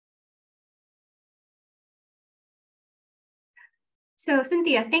So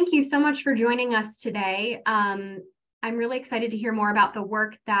Cynthia, thank you so much for joining us today. I'm really excited to hear more about the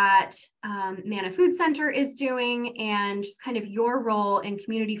work that Manna Food Center is doing and just kind of your role in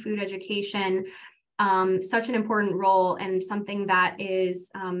community food education. Such an important role and something that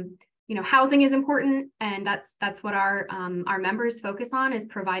is, housing is important, and that's what our members focus on, is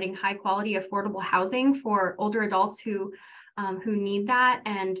providing high quality, affordable housing for older adults who need that.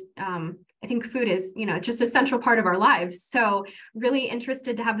 And I think food is, just a central part of our lives. So really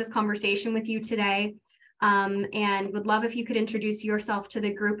interested to have this conversation with you today. And would love if you could introduce yourself to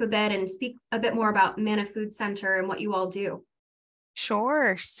the group a bit and speak a bit more about Manna Food Center and what you all do.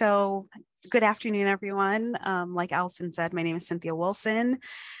 Sure. So good afternoon, everyone. Like Allison said, my name is Cynthia Wilson.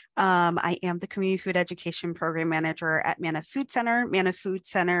 I am the Community Food Education Program Manager at Manna Food Center. Manna Food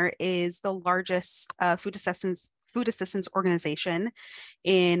Center is the largest food assistance organization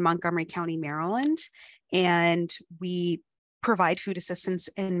in Montgomery County, Maryland. And we provide food assistance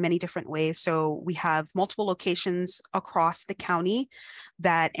in many different ways. So we have multiple locations across the county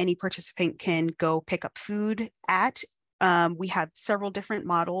that any participant can go pick up food at. We have several different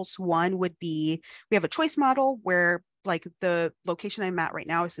models. One would be, we have a choice model where, like, the location I'm at right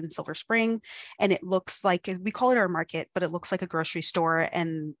now is in Silver Spring, and it looks like, we call it our market, but it looks like a grocery store,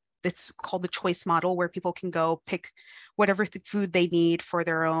 and it's called the choice model, where people can go pick whatever food they need for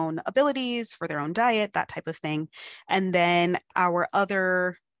their own abilities, for their own diet, that type of thing. And then our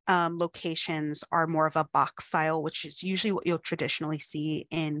other locations are more of a box style, which is usually what you'll traditionally see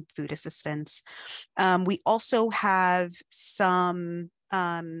in food assistance. We also have some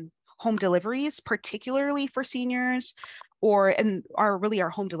home deliveries, particularly for seniors, and our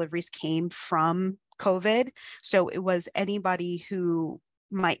home deliveries came from COVID. So it was anybody who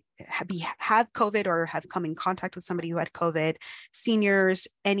might have COVID or have come in contact with somebody who had COVID, seniors,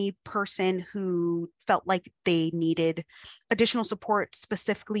 any person who felt like they needed additional support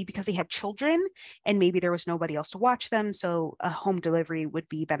specifically because they have children and maybe there was nobody else to watch them. So a home delivery would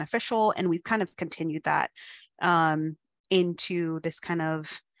be beneficial. And we've kind of continued that into this kind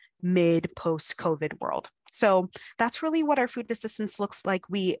of mid-post-COVID world. So that's really what our food assistance looks like.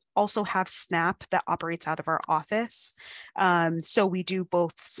 We also have SNAP that operates out of our office. So we do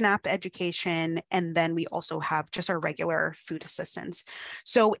both SNAP education, and then we also have just our regular food assistance.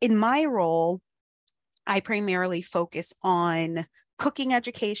 So in my role, I primarily focus on cooking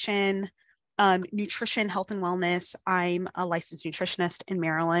education, nutrition, health, and wellness. I'm a licensed nutritionist in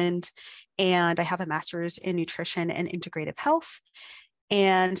Maryland, and I have a master's in nutrition and integrative health.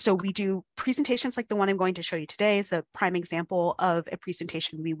 And so we do presentations like the one I'm going to show you today is a prime example of a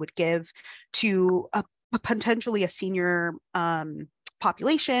presentation we would give to potentially a senior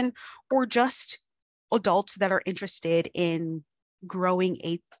population, or just adults that are interested in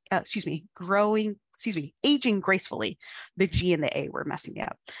aging gracefully. The G and the A were messing me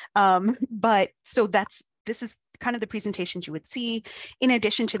up. But so this is kind of the presentations you would see. In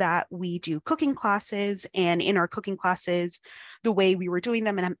addition to that, we do cooking classes, and in our cooking classes, the way we were doing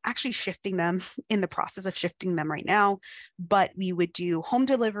them, and I'm actually shifting them, in the process of shifting them right now, but we would do home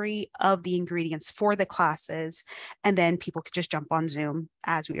delivery of the ingredients for the classes, and then people could just jump on Zoom,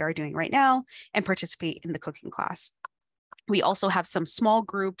 as we are doing right now, and participate in the cooking class. We also have some small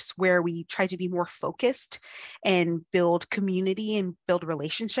groups where we try to be more focused and build community and build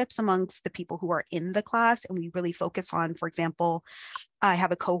relationships amongst the people who are in the class. And we really focus on, for example, I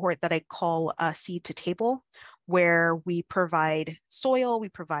have a cohort that I call Seed to Table, where we provide soil, we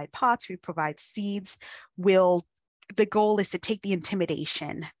provide pots, we provide seeds. The goal is to take the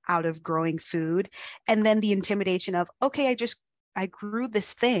intimidation out of growing food, and then the intimidation of, okay, I grew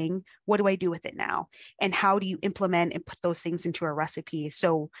this thing. What do I do with it now? And how do you implement and put those things into a recipe?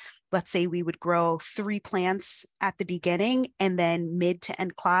 So let's say we would grow 3 plants at the beginning, and then mid to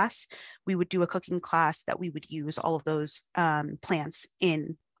end class, we would do a cooking class that we would use all of those plants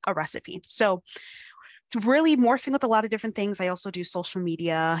in a recipe. So really morphing with a lot of different things. I also do social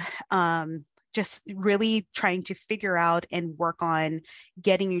media, just really trying to figure out and work on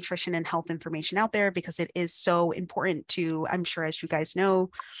getting nutrition and health information out there, because it is so important to, I'm sure, as you guys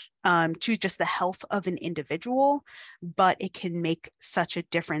know, to just the health of an individual, but it can make such a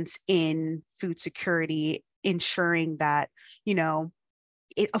difference in food security, ensuring that,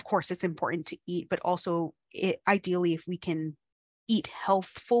 of course, it's important to eat, but also ideally, if we can eat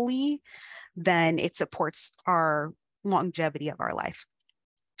healthfully, then it supports our longevity of our life.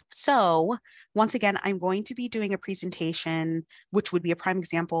 So once again, I'm going to be doing a presentation, which would be a prime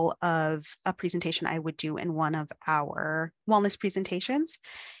example of a presentation I would do in one of our wellness presentations.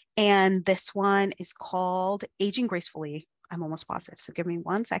 And this one is called Aging Gracefully. I'm almost positive. So give me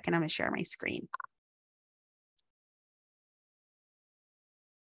 1 second. I'm going to share my screen.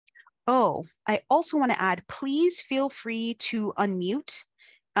 Oh, I also want to add, please feel free to unmute.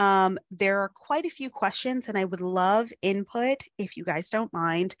 There are quite a few questions and I would love input if you guys don't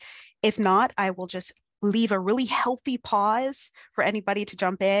mind. If not, I will just leave a really healthy pause for anybody to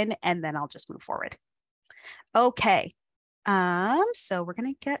jump in and then I'll just move forward. Okay, so we're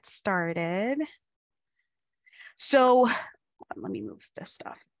gonna get started. So let me move this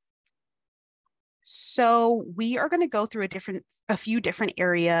stuff. So we are going to go through a few different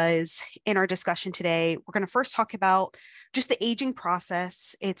areas in our discussion today. We're going to first talk about just the aging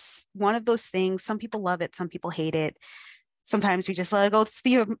process. It's one of those things, some people love it, some people hate it. Sometimes we just let it go. It's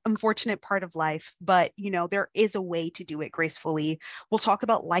the unfortunate part of life, but there is a way to do it gracefully. We'll talk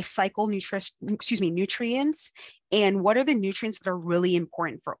about life cycle nutrients and what are the nutrients that are really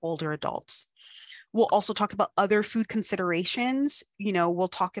important for older adults. We'll also talk about other food considerations. We'll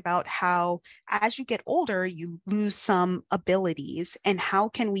talk about how as you get older, you lose some abilities and how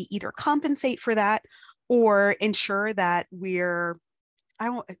can we either compensate for that or ensure that the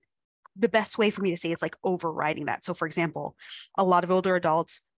best way for me to say it's like overriding that. So for example, a lot of older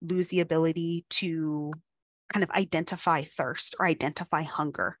adults lose the ability to kind of identify thirst or identify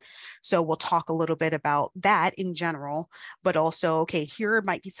hunger. So we'll talk a little bit about that in general, but also, okay, here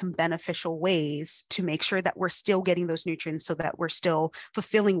might be some beneficial ways to make sure that we're still getting those nutrients so that we're still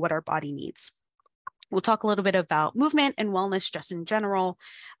fulfilling what our body needs. We'll talk a little bit about movement and wellness just in general.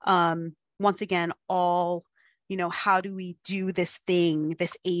 Once again, how do we do this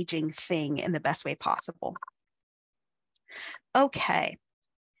aging thing in the best way possible? Okay.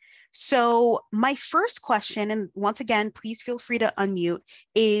 So my first question, and once again, please feel free to unmute,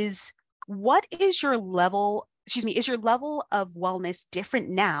 is what is your level of wellness different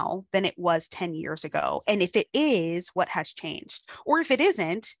now than it was 10 years ago? And if it is, what has changed? Or if it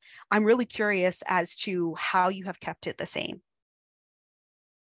isn't, I'm really curious as to how you have kept it the same.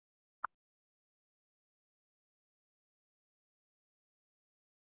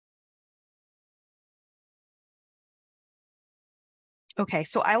 Okay,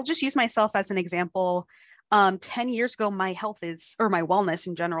 so I'll just use myself as an example. 10 years ago, my wellness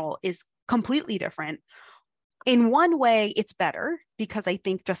in general is completely different. In one way, it's better because I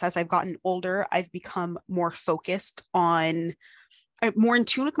think just as I've gotten older, I've become more focused on, more in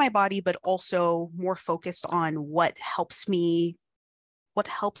tune with my body, but also more focused on what helps me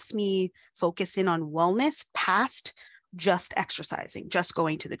focus in on wellness past just exercising, just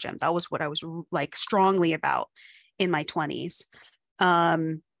going to the gym. That was what I was like strongly about in my 20s.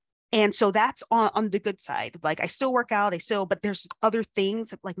 And so that's on the good side. Like I still work out, but there's other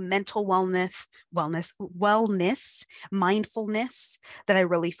things like mental wellness, mindfulness that I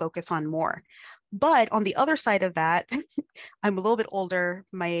really focus on more. But on the other side of that, I'm a little bit older.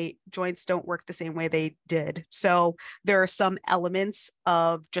 My joints don't work the same way they did. So there are some elements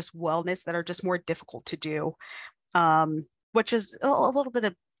of just wellness that are just more difficult to do, which is a little bit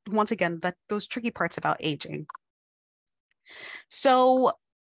of, once again, those tricky parts about aging. So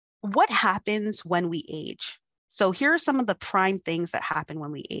what happens when we age? So here are some of the prime things that happen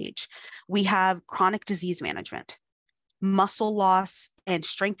when we age. We have chronic disease management, muscle loss and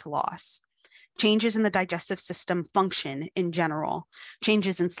strength loss, changes in the digestive system function in general,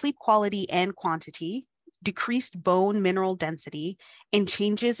 changes in sleep quality and quantity, decreased bone mineral density, and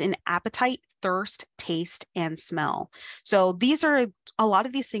changes in appetite, thirst, taste, and smell. So a lot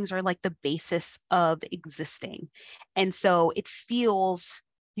of these things are like the basis of existing. And so it feels,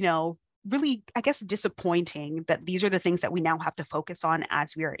 really, I guess, disappointing that these are the things that we now have to focus on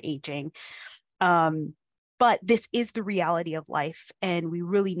as we are aging. But this is the reality of life, and we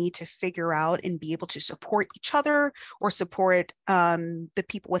really need to figure out and be able to support each other or support the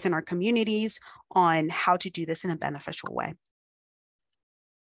people within our communities on how to do this in a beneficial way.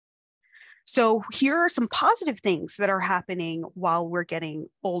 So here are some positive things that are happening while we're getting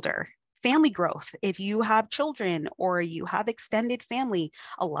older. Family growth. If you have children or you have extended family,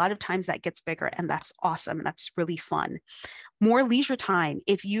 a lot of times that gets bigger, and that's awesome. That's really fun. More leisure time.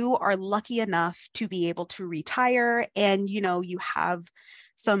 If you are lucky enough to be able to retire and you have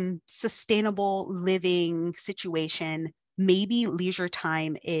some sustainable living situation, maybe leisure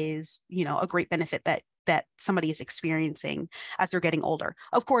time is a great benefit that somebody is experiencing as they're getting older.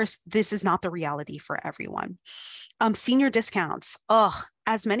 Of course, this is not the reality for everyone. Senior discounts.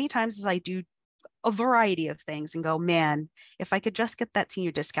 As many times as I do a variety of things and go, man, if I could just get that senior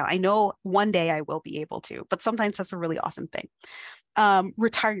discount, I know one day I will be able to, but sometimes that's a really awesome thing.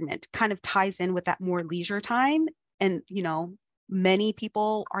 Retirement kind of ties in with that more leisure time. And, many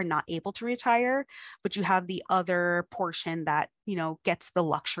people are not able to retire, but you have the other portion that, gets the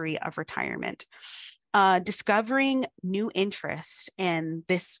luxury of retirement. Discovering new interests. And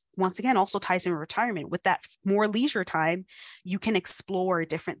this, once again, also ties in retirement. With that more leisure time, you can explore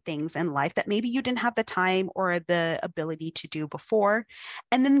different things in life that maybe you didn't have the time or the ability to do before.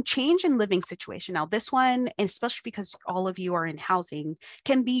 And then change in living situation. Now, this one, and especially because all of you are in housing,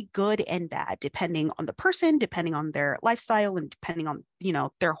 can be good and bad, depending on the person, depending on their lifestyle, and depending on,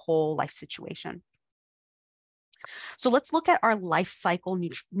 their whole life situation. So let's look at our life cycle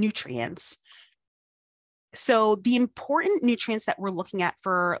nutrients. So the important nutrients that we're looking at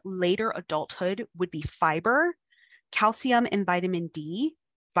for later adulthood would be fiber, calcium and vitamin D,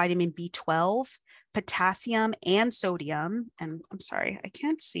 vitamin B12, potassium and sodium. And I'm sorry, I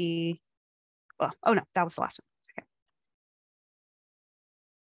can't see. Oh no, that was the last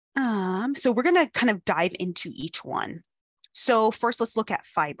one. Okay. So we're going to kind of dive into each one. So first, let's look at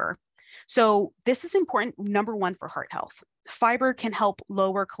fiber. So this is important, number one, for heart health. Fiber can help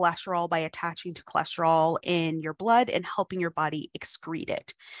lower cholesterol by attaching to cholesterol in your blood and helping your body excrete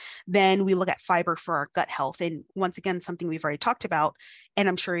it. Then we look at fiber for our gut health. And once again, something we've already talked about, and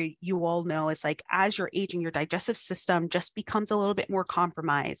I'm sure you all know, is like as you're aging, your digestive system just becomes a little bit more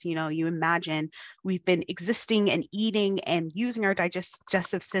compromised. You imagine we've been existing and eating and using our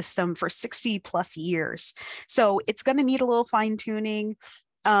digestive system for 60 plus years. So it's going to need a little fine tuning.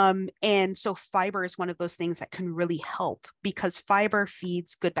 And so fiber is one of those things that can really help, because fiber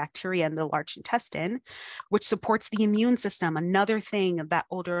feeds good bacteria in the large intestine, which supports the immune system. Another thing that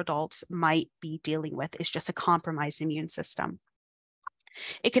older adults might be dealing with is just a compromised immune system.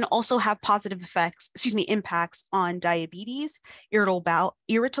 It can also have positive impacts on diabetes,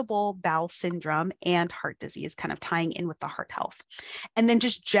 irritable bowel syndrome, and heart disease, kind of tying in with the heart health. And then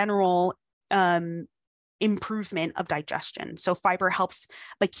just general improvement of digestion. So fiber helps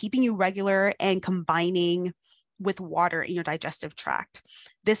by keeping you regular and combining with water in your digestive tract.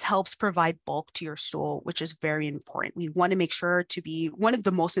 This helps provide bulk to your stool, which is very important. We want to make sure to be one of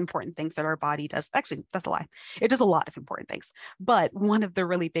the most important things that our body does. Actually, that's a lie. It does a lot of important things, but one of the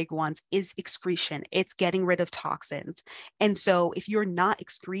really big ones is excretion. It's getting rid of toxins. And so if you're not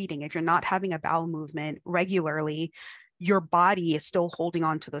excreting, if you're not having a bowel movement regularly, your body is still holding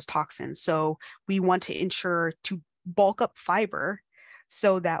on to those toxins. So we want to ensure to bulk up fiber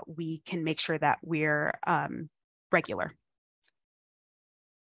so that we can make sure that we're regular.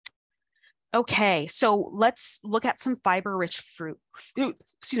 Okay, so let's look at some fiber-rich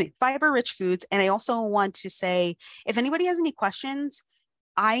fiber-rich foods. And I also want to say, if anybody has any questions,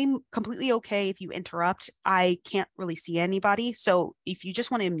 I'm completely okay if you interrupt. I can't really see anybody. So if you just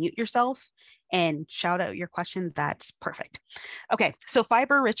want to mute yourself and shout out your question, that's perfect. Okay, so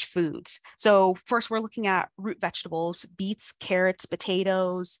fiber-rich foods. So first we're looking at root vegetables, beets, carrots,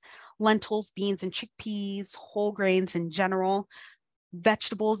 potatoes, lentils, beans, and chickpeas, whole grains in general,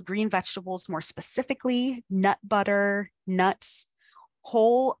 vegetables, green vegetables more specifically, nut butter, nuts,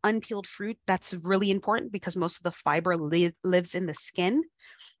 whole unpeeled fruit. That's really important because most of the fiber lives in the skin.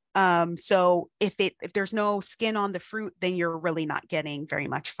 So if there's no skin on the fruit, then you're really not getting very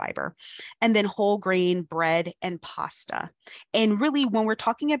much fiber. And then whole grain bread and pasta. And really, when we're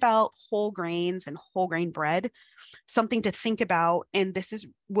talking about whole grains and whole grain bread, something to think about, and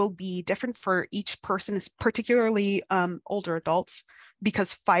will be different for each person, particularly older adults,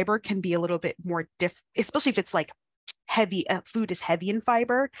 because fiber can be a little bit more especially if it's like heavy, food is heavy in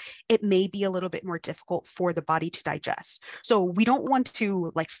fiber, it may be a little bit more difficult for the body to digest. So we don't want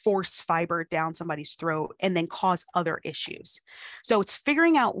to like force fiber down somebody's throat and then cause other issues. So it's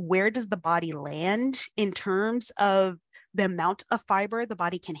figuring out where does the body land in terms of the amount of fiber the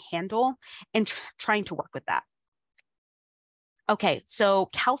body can handle and trying to work with that. Okay, so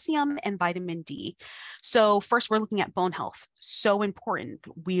calcium and vitamin D. So first we're looking at bone health. So important.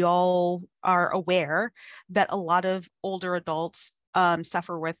 We all are aware that a lot of older adults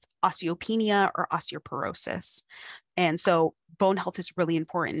suffer with osteopenia or osteoporosis. And so bone health is really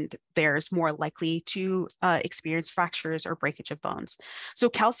important. There's more likely to experience fractures or breakage of bones. So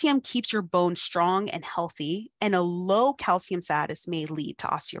calcium keeps your bone strong and healthy, and a low calcium status may lead to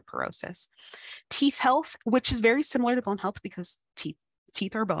osteoporosis. Teeth health, which is very similar to bone health because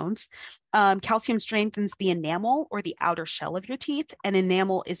teeth are bones. Calcium strengthens the enamel or the outer shell of your teeth, and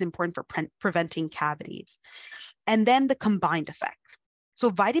enamel is important for preventing cavities. And then the combined effect. So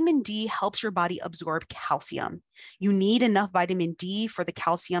vitamin D helps your body absorb calcium. You need enough vitamin D for the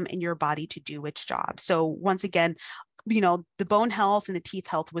calcium in your body to do its job. So once again, the bone health and the teeth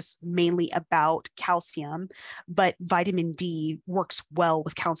health was mainly about calcium, but vitamin D works well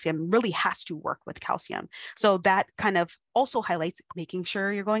with calcium, really has to work with calcium. So that kind of also highlights making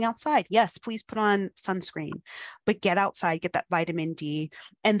sure you're going outside. Yes, please put on sunscreen, but get outside, get that vitamin D.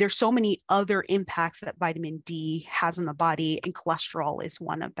 And there's so many other impacts that vitamin D has on the body, and cholesterol is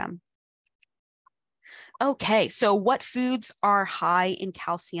one of them. Okay, so what foods are high in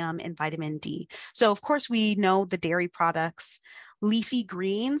calcium and vitamin D? So of course we know the dairy products, leafy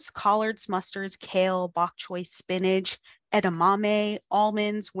greens, collards, mustards, kale, bok choy, spinach, edamame,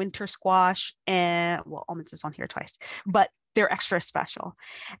 almonds, winter squash, and well, almonds is on here twice, but they're extra special.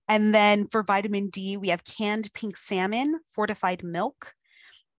 And then for vitamin D, we have canned pink salmon, fortified milk,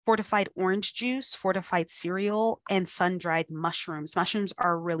 fortified orange juice, fortified cereal, and sun-dried mushrooms. Mushrooms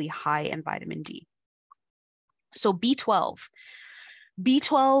are really high in vitamin D. So B12.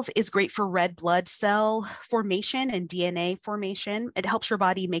 B12 is great for red blood cell formation and DNA formation. It helps your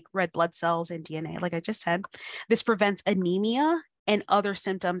body make red blood cells and DNA, like I just said. This prevents anemia and other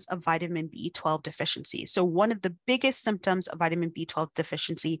symptoms of vitamin B12 deficiency. So one of the biggest symptoms of vitamin B12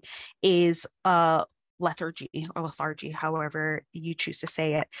 deficiency is lethargy or lethargy, however you choose to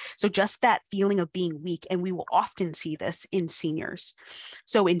say it. So just that feeling of being weak, and we will often see this in seniors.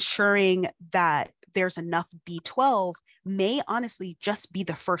 So ensuring that there's enough B12 may honestly just be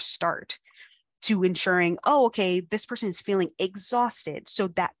the first start to ensuring, oh, okay, this person is feeling exhausted. So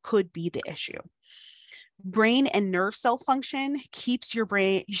that could be the issue. Brain and nerve cell function keeps your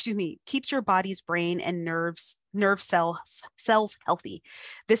body's brain and nerve cells healthy.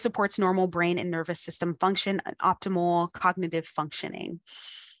 This supports normal brain and nervous system function and optimal cognitive functioning.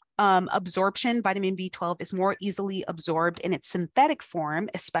 Absorption, vitamin B12 is more easily absorbed in its synthetic form,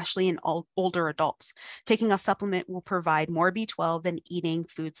 especially in older adults. Taking a supplement will provide more B12 than eating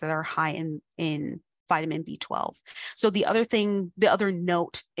foods that are high in vitamin B12. So the other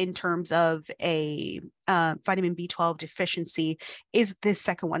note in terms of a vitamin B12 deficiency is this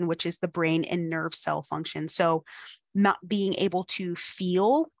second one, which is the brain and nerve cell function. So not being able to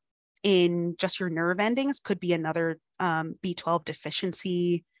feel in just your nerve endings could be another B12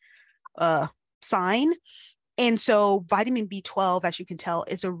 deficiency sign. And so vitamin B12, as you can tell,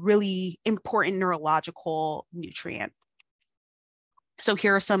 is a really important neurological nutrient. So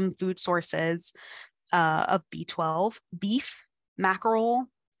here are some food sources of B12: beef, mackerel,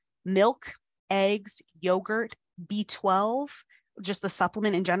 milk, eggs, yogurt, B12, just the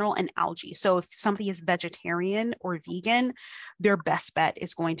supplement in general, and algae. So if somebody is vegetarian or vegan, their best bet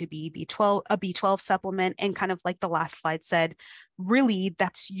is going to be a B12 supplement. And kind of like the last slide said, really,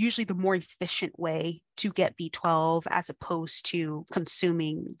 that's usually the more efficient way to get B12 as opposed to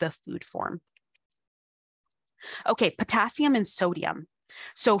consuming the food form. Okay, potassium and sodium.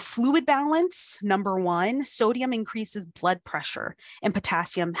 So fluid balance, number one, sodium increases blood pressure and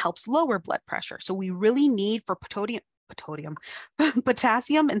potassium helps lower blood pressure. So we really need for potassium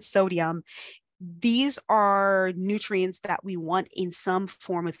and sodium. These are nutrients that we want in some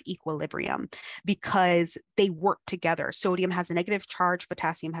form of equilibrium because they work together. Sodium has a negative charge,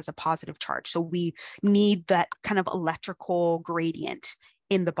 potassium has a positive charge. So we need that kind of electrical gradient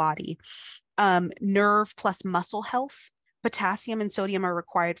in the body. Nerve plus muscle health. Potassium and sodium are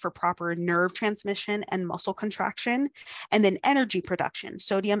required for proper nerve transmission and muscle contraction. And then energy production.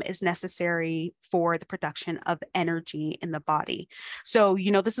 Sodium is necessary for the production of energy in the body. So,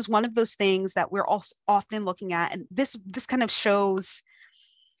 this is one of those things that we're also often looking at. And this kind of shows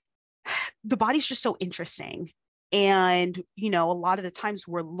the body's just so interesting. And, a lot of the times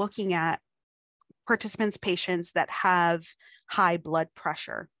we're looking at patients that have high blood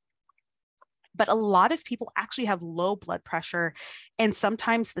pressure. But a lot of people actually have low blood pressure, and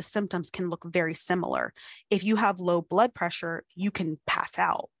sometimes the symptoms can look very similar. If you have low blood pressure, you can pass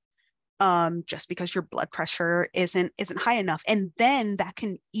out just because your blood pressure isn't high enough. And then that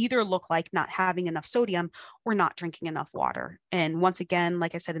can either look like not having enough sodium or not drinking enough water. And once again,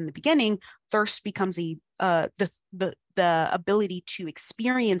 like I said in the beginning, thirst becomes the ability to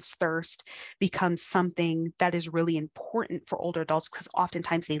experience thirst becomes something that is really important for older adults because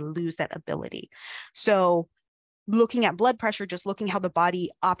oftentimes they lose that ability. So looking at blood pressure, just looking how the body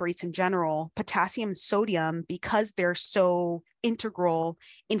operates in general, potassium and sodium, because they're so integral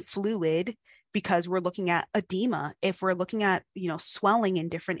in fluid, because we're looking at edema, if we're looking at, swelling in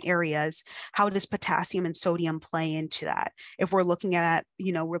different areas, how does potassium and sodium play into that? If we're looking at,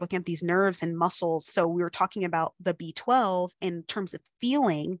 we're looking at these nerves and muscles. So we were talking about the B12 in terms of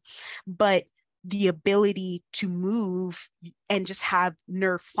feeling, but the ability to move and just have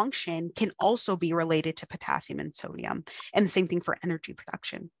nerve function can also be related to potassium and sodium. And the same thing for energy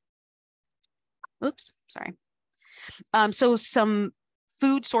production. Oops, sorry. So some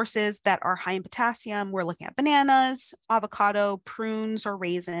food sources that are high in potassium, we're looking at bananas, avocado, prunes or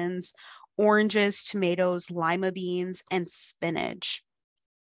raisins, oranges, tomatoes, lima beans, and spinach.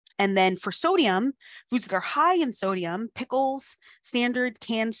 And then for sodium, foods that are high in sodium, pickles, standard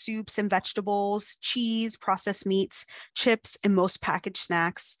canned soups and vegetables, cheese, processed meats, chips, and most packaged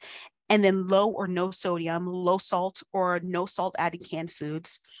snacks. And then low or no sodium, low salt or no salt added canned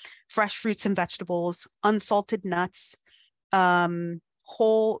foods, fresh fruits and vegetables, unsalted nuts,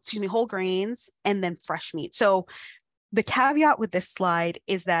 whole grains, and then fresh meat. So the caveat with this slide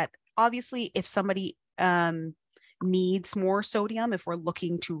is that obviously if somebody needs more sodium, if we're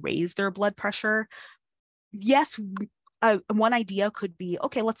looking to raise their blood pressure, yes, one idea could be,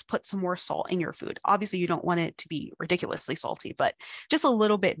 okay, let's put some more salt in your food. Obviously, you don't want it to be ridiculously salty, but just a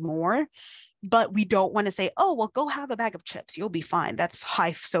little bit more. But we don't want to say, oh, well, go have a bag of chips. You'll be fine. That's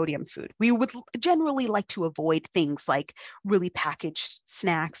high sodium food. We would generally like to avoid things like really packaged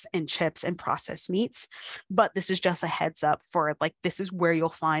snacks and chips and processed meats. But this is just a heads up for like, this is where you'll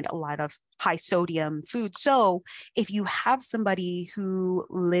find a lot of high sodium food. So if you have somebody who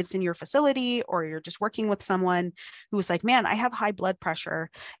lives in your facility or you're just working with someone who's like, man, I have high blood pressure.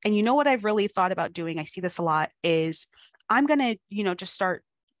 And you know what I've really thought about doing, I see this a lot, is I'm going to, just start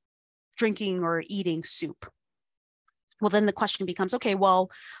drinking or eating soup. Well, then the question becomes, okay, well,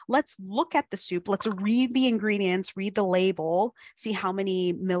 let's look at the soup. Let's read the ingredients, read the label, see how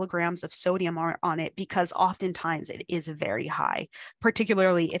many milligrams of sodium are on it, because oftentimes it is very high,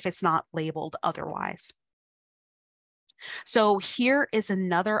 particularly if it's not labeled otherwise. So here is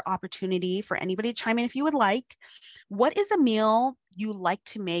another opportunity for anybody to chime in if you would like. What is a meal you like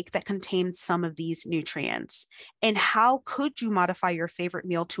to make that contains some of these nutrients? And how could you modify your favorite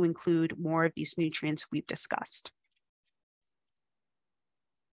meal to include more of these nutrients we've discussed?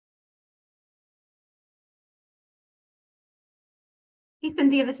 Hey,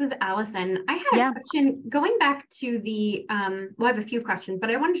 Cynthia, this is Allison. I had a question going back to the, well, I have a few questions, but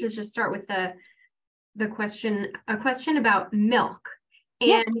I wanted to just start with a question about milk.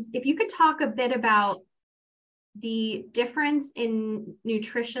 And if you could talk a bit about the difference in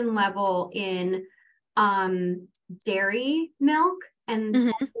nutrition level in dairy milk and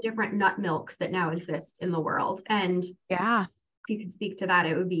the different nut milks that now exist in the world. And if you could speak to that,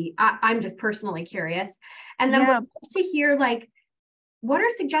 it would be, I'm just personally curious. And then would love to hear, like, what are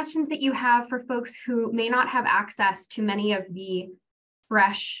suggestions that you have for folks who may not have access to many of the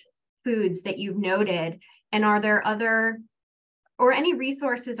fresh foods that you've noted? And are there other or any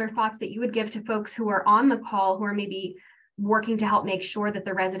resources or thoughts that you would give to folks who are on the call who are maybe working to help make sure that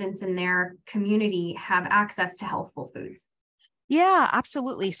the residents in their community have access to healthful foods? Yeah,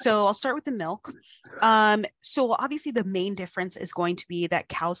 absolutely. So I'll start with the milk. So obviously the main difference is going to be that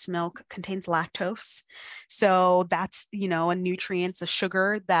cow's milk contains lactose. So that's, a nutrient, a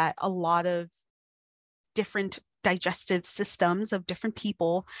sugar that a lot of different digestive systems of different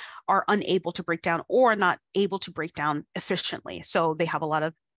people are unable to break down or not able to break down efficiently. So they have a lot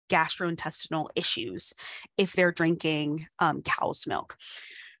of gastrointestinal issues if they're drinking cow's milk.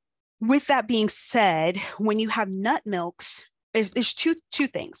 With that being said, when you have nut milks, there's two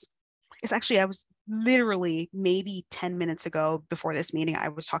things. It's actually, I was literally maybe 10 minutes ago before this meeting, I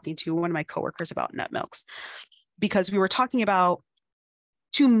was talking to one of my coworkers about nut milks because we were talking about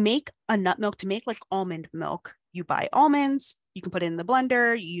to make a nut milk, to make like almond milk, you buy almonds, you can put it in the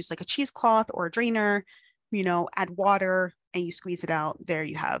blender, you use like a cheesecloth or a drainer, add water and you squeeze it out. There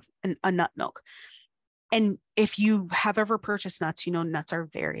you have a nut milk. And if you have ever purchased nuts, nuts are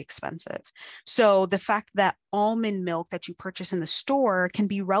very expensive. So the fact that almond milk that you purchase in the store can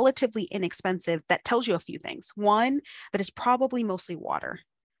be relatively inexpensive, that tells you a few things. One, that it's probably mostly water.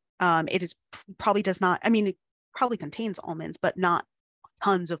 It probably contains almonds, but not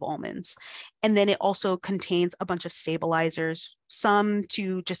tons of almonds. And then it also contains a bunch of stabilizers, some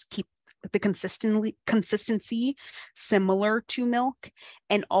to just keep the consistency similar to milk.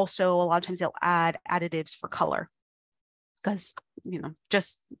 And also a lot of times they'll add additives for color because,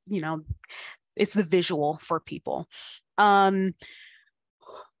 it's the visual for people. But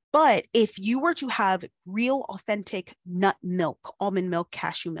if you were to have real authentic nut milk, almond milk,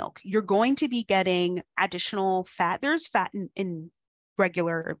 cashew milk, you're going to be getting additional fat. There's fat in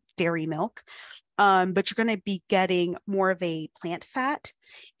regular dairy milk, but you're going to be getting more of a plant fat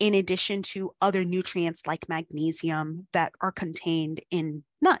in addition to other nutrients like magnesium that are contained in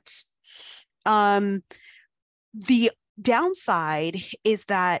nuts. The downside is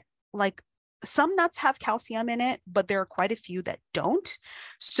that like some nuts have calcium in it, but there are quite a few that don't.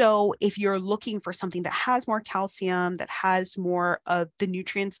 So if you're looking for something that has more calcium, that has more of the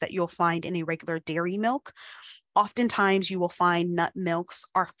nutrients that you'll find in a regular dairy milk, Oftentimes you will find nut milks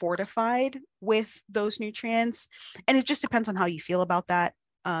are fortified with those nutrients, and it just depends on how you feel about that.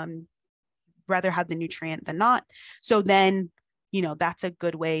 Rather have the nutrient than not. So then, that's a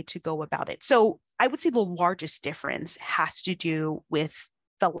good way to go about it. So I would say the largest difference has to do with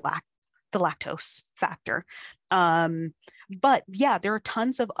the lactose factor. But yeah, there are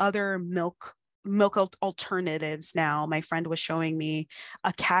tons of other milk alternatives now. My friend was showing me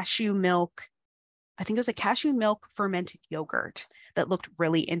a cashew milk. I think it was a cashew milk fermented yogurt that looked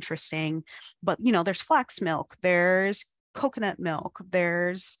really interesting. But, there's flax milk, there's coconut milk,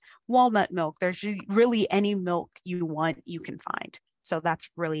 there's walnut milk, there's really any milk you want, you can find. So that's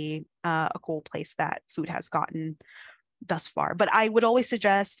really a cool place that food has gotten thus far. But I would always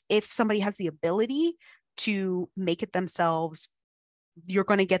suggest, if somebody has the ability to make it themselves, you're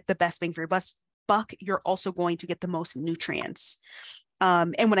going to get the best bang for your buck. You're also going to get the most nutrients.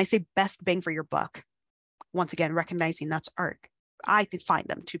 And when I say best bang for your buck, once again, recognizing nuts are, I find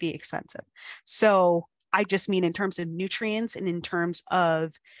them to be expensive. So I just mean in terms of nutrients and in terms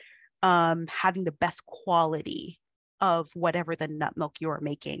of having the best quality of whatever the nut milk you're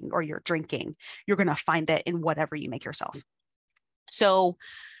making or you're drinking, you're going to find that in whatever you make yourself. So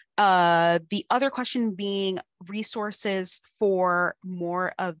the other question being resources for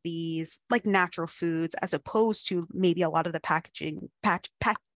more of these like natural foods, as opposed to maybe a lot of the packaged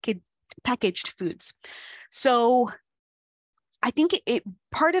foods. So I think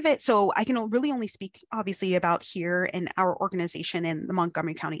part of it, so I can really only speak obviously about here in our organization in the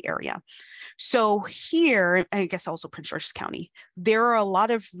Montgomery County area. So here, I guess also Prince George's County, there are a lot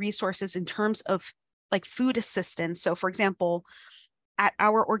of resources in terms of like food assistance. So for example, at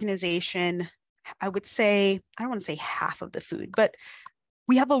our organization, I would say, I don't want to say half of the food, but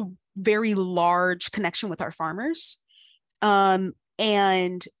we have a very large connection with our farmers.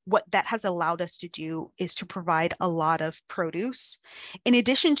 And what that has allowed us to do is to provide a lot of produce. In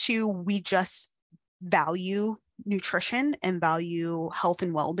addition to, we just value nutrition and value health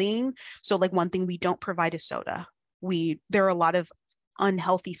and well-being. So like one thing we don't provide is soda. There are a lot of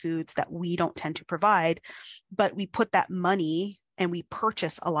unhealthy foods that we don't tend to provide, but we put that money and we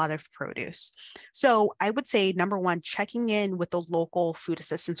purchase a lot of produce. So I would say, number one, checking in with the local food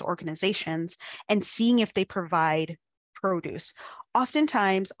assistance organizations and seeing if they provide produce.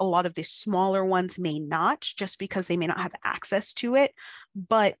 Oftentimes, a lot of the smaller ones may not, just because they may not have access to it.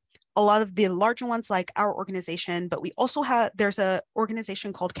 But a lot of the larger ones, like our organization, but we also there's an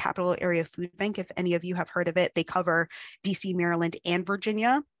organization called Capital Area Food Bank. If any of you have heard of it, they cover DC, Maryland, and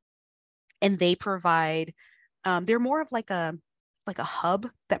Virginia. And they provide, they're more of like a hub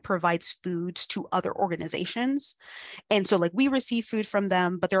that provides foods to other organizations. And so like we receive food from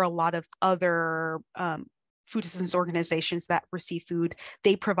them, but there are a lot of other food assistance organizations that receive food.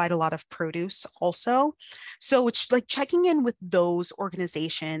 They provide a lot of produce also. So it's like checking in with those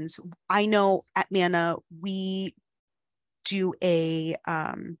organizations. I know at MANA, we do a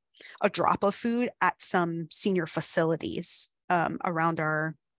drop of food at some senior facilities around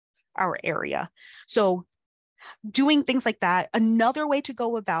our area. So doing things like that. Another way to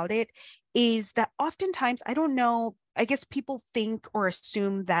go about it is that oftentimes, I don't know, I guess people think or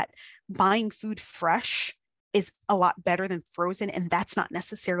assume that buying food fresh is a lot better than frozen, and that's not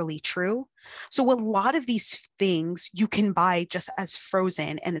necessarily true. So a lot of these things you can buy just as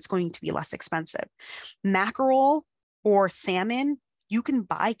frozen, and it's going to be less expensive. Mackerel or salmon, you can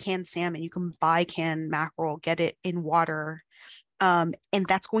buy canned salmon, you can buy canned mackerel, get it in water, and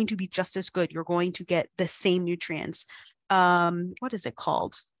that's going to be just as good. You're going to get the same nutrients. What is it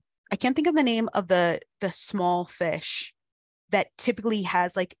called? I can't think of the name of the small fish that typically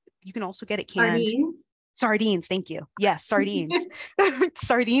has, like, you can also get it canned. Sardines, thank you. Yes, sardines.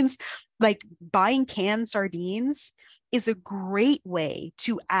 Sardines, like buying canned sardines is a great way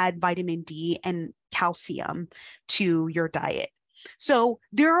to add vitamin D and calcium to your diet. So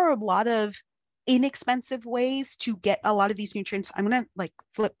there are a lot of inexpensive ways to get a lot of these nutrients. I'm going to like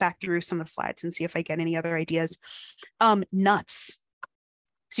flip back through some of the slides and see if I get any other ideas. Nuts.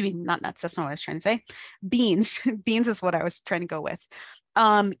 Excuse me, not nuts. That's not what I was trying to say. Beans. Beans is what I was trying to go with.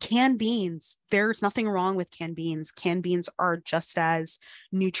 Canned beans. There's nothing wrong with canned beans. Canned beans are just as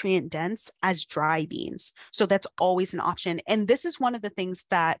nutrient dense as dry beans. So that's always an option. And this is one of the things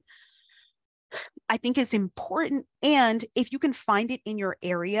that I think is important. And if you can find it in your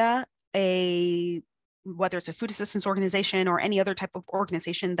area, whether it's a food assistance organization or any other type of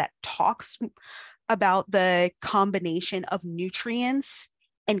organization that talks about the combination of nutrients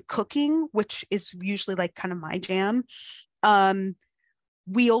and cooking, which is usually like kind of my jam,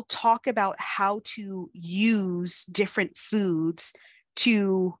 we'll talk about how to use different foods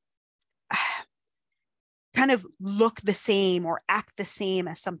to kind of look the same or act the same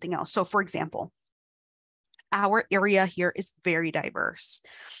as something else. So for example, our area here is very diverse,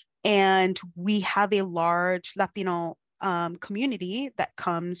 and we have a large Latino community that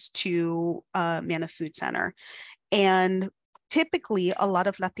comes to Mana Food Center. And typically, a lot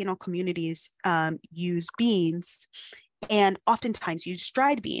of Latino communities use beans and oftentimes use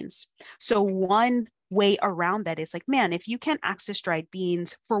dried beans. So one way around that is like, man, if you can't access dried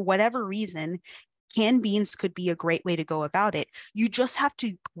beans for whatever reason, canned beans could be a great way to go about it. You just have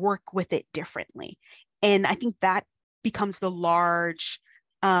to work with it differently. And I think that becomes the large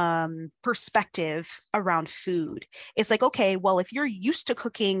perspective around food. It's like, okay, well, if you're used to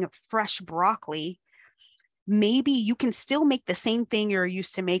cooking fresh broccoli, maybe you can still make the same thing you're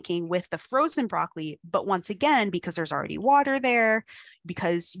used to making with the frozen broccoli, but once again, because there's already water there,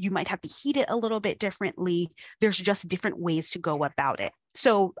 because you might have to heat it a little bit differently, there's just different ways to go about it.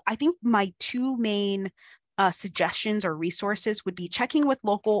 So I think my two main suggestions or resources would be checking with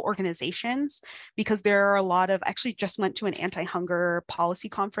local organizations, because there are a lot of, actually just went to an anti-hunger policy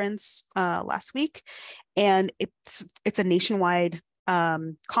conference last week, and it's a nationwide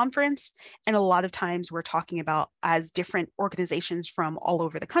conference. And a lot of times we're talking about, as different organizations from all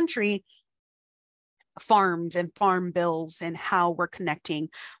over the country, farms and farm bills, and how we're connecting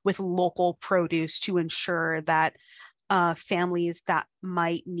with local produce to ensure that families that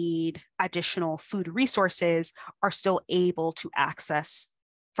might need additional food resources are still able to access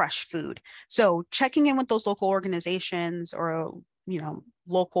fresh food. So checking in with those local organizations, or,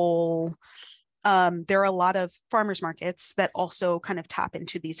 local, there are a lot of farmers markets that also kind of tap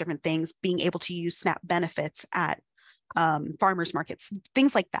into these different things, being able to use SNAP benefits at farmers markets,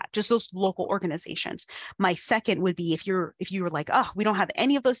 things like that, just those local organizations. My second would be, if you were like, oh, we don't have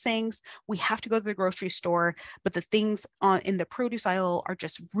any of those things, we have to go to the grocery store, but the things in the produce aisle are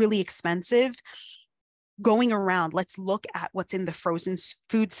just really expensive. Going around, let's look at what's in the frozen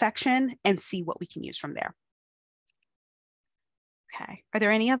food section and see what we can use from there. Okay, are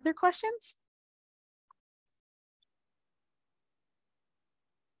there any other questions?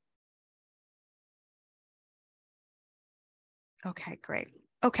 Okay, great.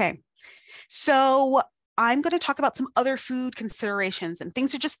 Okay, so I'm going to talk about some other food considerations and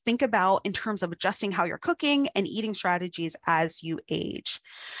things to just think about in terms of adjusting how you're cooking and eating strategies as you age.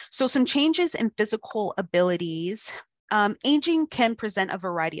 So some changes in physical abilities. Aging can present a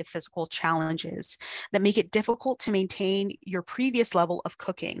variety of physical challenges that make it difficult to maintain your previous level of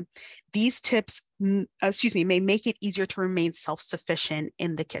cooking. These tips, may make it easier to remain self-sufficient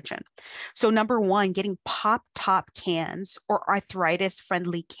in the kitchen. So number one, getting pop top cans or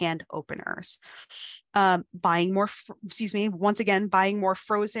arthritis-friendly canned openers. Buying more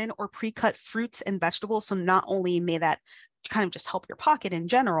frozen or pre-cut fruits and vegetables. So not only may that kind of just help your pocket in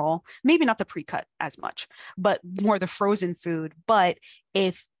general, maybe not the pre-cut as much, but more the frozen food. But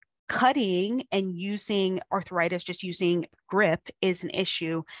if cutting and using arthritis, just using grip is an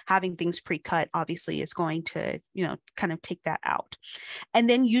issue, having things pre-cut obviously is going to, kind of take that out. And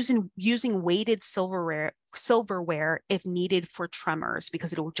then using weighted silverware if needed for tremors,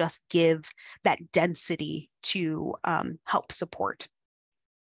 because it will just give that density to help support.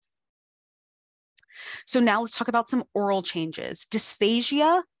 So now let's talk about some oral changes.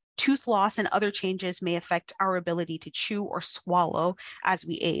 Dysphagia, tooth loss, and other changes may affect our ability to chew or swallow as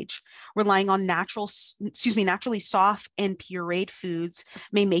we age. Relying on naturally soft and pureed foods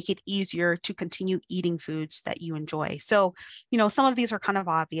may make it easier to continue eating foods that you enjoy. So, some of these are kind of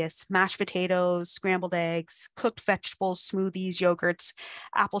obvious: mashed potatoes, scrambled eggs, cooked vegetables, smoothies, yogurts,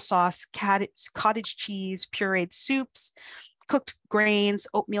 applesauce, cottage cheese, pureed soups, cooked grains,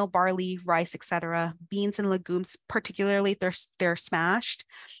 oatmeal, barley, rice, etc. Beans and legumes, particularly if they're smashed.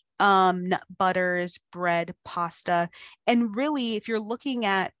 Nut butters, bread, pasta. And really, if you're looking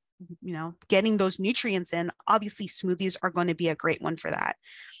at, getting those nutrients in, obviously smoothies are going to be a great one for that.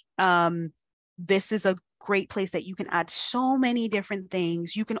 This is a great place that you can add so many different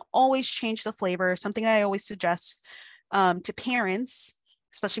things. You can always change the flavor. Something I always suggest to parents,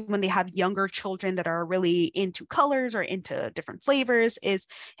 especially when they have younger children that are really into colors or into different flavors, is,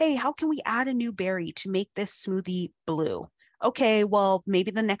 hey, how can we add a new berry to make this smoothie blue? Okay, well,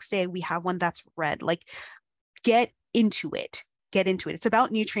 maybe the next day we have one that's red. Like, get into it. It's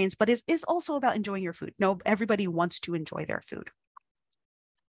about nutrients, but it's also about enjoying your food. No, everybody wants to enjoy their food.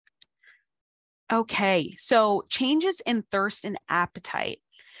 Okay, so changes in thirst and appetite.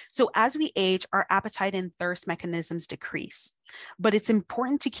 So as we age, our appetite and thirst mechanisms decrease, but it's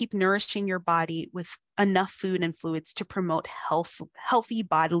important to keep nourishing your body with enough food and fluids to promote healthy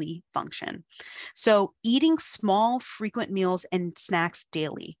bodily function. So eating small, frequent meals and snacks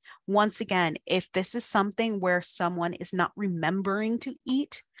daily. Once again, if this is something where someone is not remembering to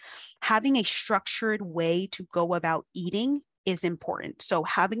eat, having a structured way to go about eating is important. So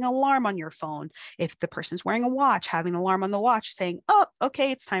having an alarm on your phone, if the person's wearing a watch, having an alarm on the watch saying, oh,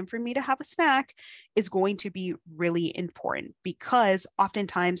 okay, it's time for me to have a snack is going to be really important, because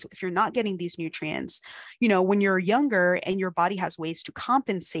oftentimes if you're not getting these nutrients, when you're younger and your body has ways to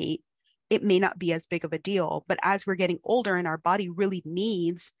compensate, it may not be as big of a deal. But as we're getting older and our body really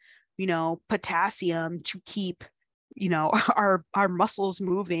needs, potassium to keep our muscles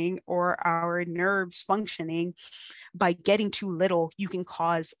moving or our nerves functioning, by getting too little, you can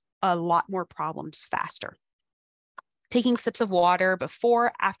cause a lot more problems faster. Taking sips of water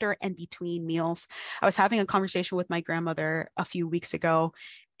before, after, and between meals. I was having a conversation with my grandmother a few weeks ago,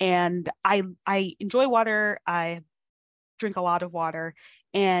 and I enjoy water. I drink a lot of water,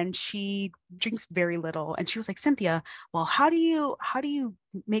 and she drinks very little. And she was like, Cynthia, well, how do you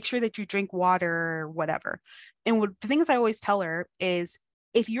make sure that you drink water or whatever? And the things I always tell her is,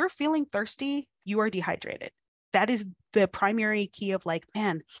 if you're feeling thirsty, you are dehydrated. That is the primary key of like,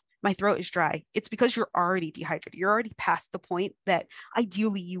 man, my throat is dry. It's because you're already dehydrated. You're already past the point that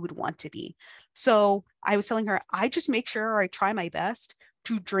ideally you would want to be. So I was telling her, I just make sure, or I try my best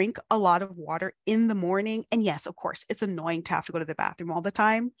to drink a lot of water in the morning. And yes, of course, it's annoying to have to go to the bathroom all the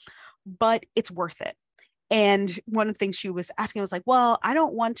time, but it's worth it. And one of the things she was asking was like, well, I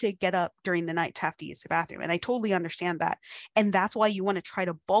don't want to get up during the night to have to use the bathroom. And I totally understand that. And that's why you want to try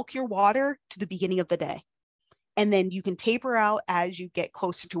to bulk your water to the beginning of the day. And then you can taper out as you get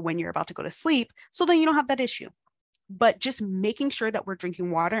closer to when you're about to go to sleep. So then you don't have that issue. But just making sure that we're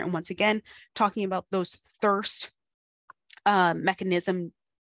drinking water. And once again, talking about those thirst mechanism,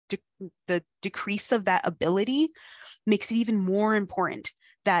 the decrease of that ability makes it even more important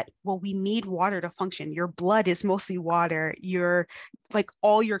that, well, we need water to function. Your blood is mostly water.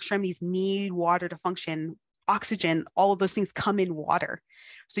 All your extremities need water to function. Oxygen, all of those things come in water.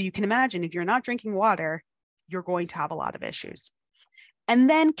 So you can imagine if you're not drinking water, you're going to have a lot of issues. And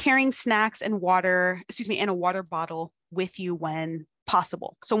then carrying snacks and water, and a water bottle with you when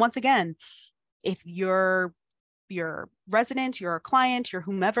possible. So once again, if you're resident, you're a client, you're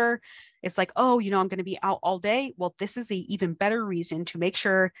whomever, it's like, oh, I'm going to be out all day. Well, this is an even better reason to make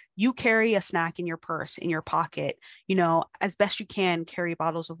sure you carry a snack in your purse, in your pocket, as best you can, carry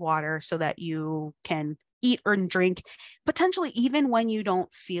bottles of water so that you can eat or drink, potentially even when you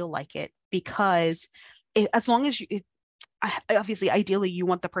don't feel like it, because as long as obviously, ideally, you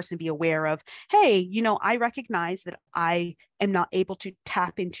want the person to be aware of, hey, I recognize that I am not able to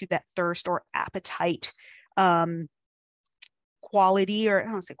tap into that thirst or appetite quality, or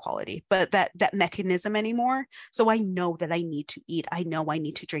I don't say quality, but that mechanism anymore. So I know that I need to eat. I know I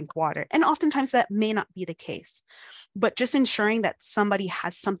need to drink water. And oftentimes that may not be the case, but just ensuring that somebody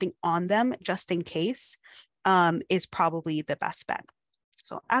has something on them just in case is probably the best bet.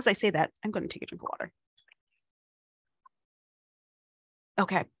 So as I say that, I'm going to take a drink of water.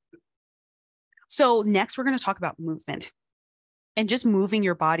 Okay. So next we're going to talk about movement and just moving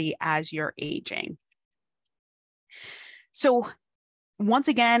your body as you're aging. So once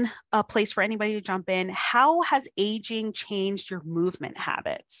again, a place for anybody to jump in. How has aging changed your movement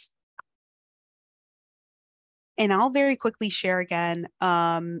habits? And I'll very quickly share again.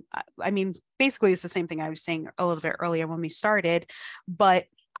 Basically, it's the same thing I was saying a little bit earlier when we started, but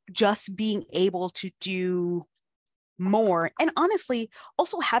just being able to do more and honestly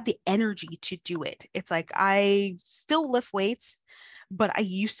also have the energy to do it. It's like I still lift weights, but I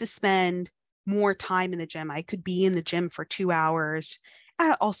used to spend more time in the gym. I could be in the gym for 2 hours.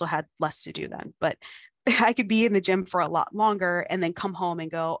 I also had less to do then, but I could be in the gym for a lot longer and then come home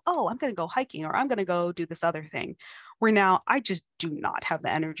and go, oh, I'm going to go hiking, or I'm going to go do this other thing. Where now I just do not have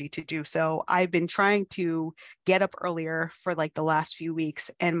the energy to do so. I've been trying to get up earlier for like the last few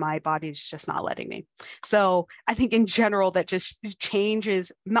weeks, and my body is just not letting me. So I think in general, that just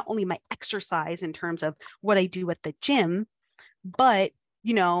changes not only my exercise in terms of what I do at the gym, but,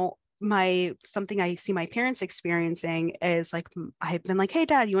 something I see my parents experiencing is like, I've been like, hey,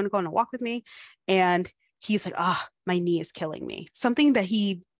 Dad, you want to go on a walk with me? And he's like, my knee is killing me. Something that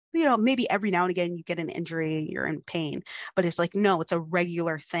he, maybe every now and again you get an injury, you're in pain, but it's like, no, it's a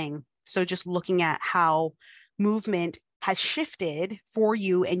regular thing. So just looking at how movement has shifted for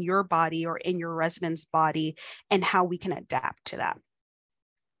you and your body or in your resident's body and how we can adapt to that.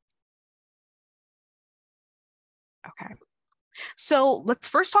 Okay. So let's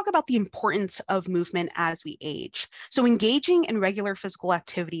first talk about the importance of movement as we age. So engaging in regular physical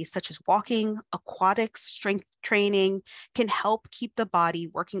activities such as walking, aquatics, strength training can help keep the body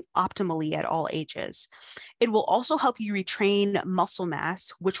working optimally at all ages. It will also help you retrain muscle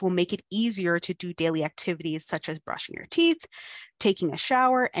mass, which will make it easier to do daily activities such as brushing your teeth, taking a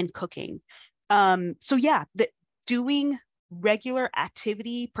shower, and cooking. Doing regular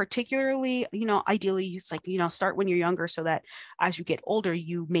activity, particularly, ideally it's like, start when you're younger so that as you get older,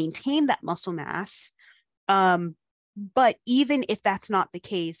 you maintain that muscle mass. But even if that's not the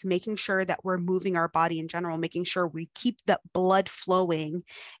case, making sure that we're moving our body in general, making sure we keep the blood flowing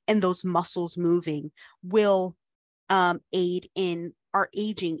and those muscles moving will aid in our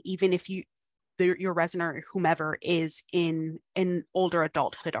aging, even if your resident or whomever is in older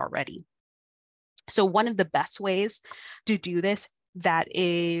adulthood already. So one of the best ways to do this that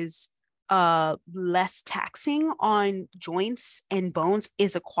is less taxing on joints and bones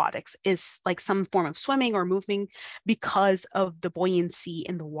is aquatics, is like some form of swimming or moving because of the buoyancy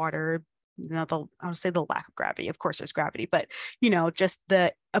in the water. I would say the lack of gravity. Of course, there's gravity, but just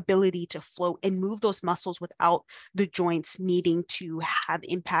the ability to float and move those muscles without the joints needing to have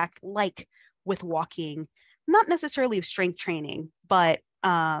impact, like with walking, not necessarily of strength training, but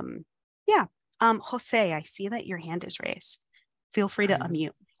yeah. Jose, I see that your hand is raised. Feel free to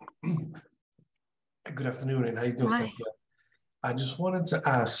unmute. Good afternoon, and how you doing, Hi. Cynthia? I just wanted to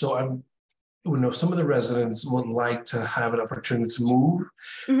ask, so some of the residents would like to have an opportunity to move,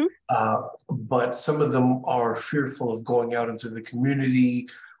 but some of them are fearful of going out into the community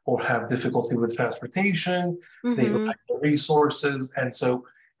or have difficulty with transportation. They lack the resources. And so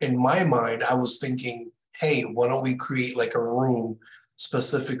in my mind, I was thinking, hey, why don't we create like a room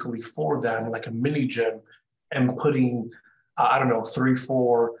specifically for them, like a mini gym, and putting, I don't know, 3,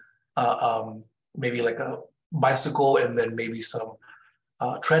 4, maybe like a bicycle and then maybe some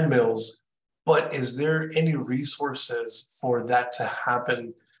treadmills. But is there any resources for that to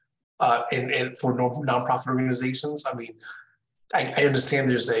happen in for nonprofit organizations? I mean, I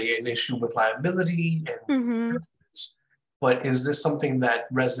understand there's an issue with liability and but is this something that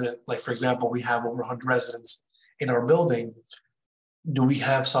like for example, we have over 100 residents in our building. Do we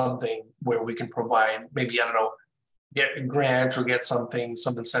have something where we can provide maybe, I don't know, get a grant or get some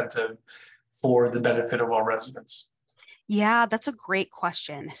incentive for the benefit of our residents? Yeah, that's a great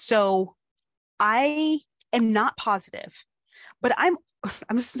question. So I am not positive, but I'm just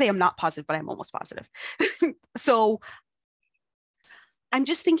gonna say I'm not positive, but I'm almost positive. So I'm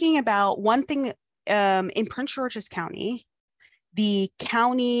just thinking about one thing in Prince George's County, the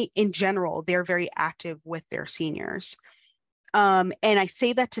county in general, they're very active with their seniors. And I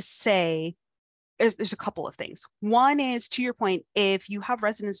say that to say there's a couple of things. One is, to your point, if you have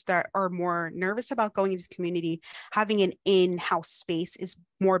residents that are more nervous about going into the community, having an in-house space is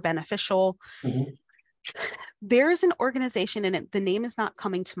more beneficial. There is an organization, and the name is not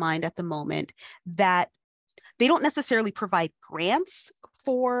coming to mind at the moment, that they don't necessarily provide grants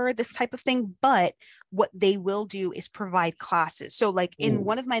for this type of thing, but what they will do is provide classes. So like in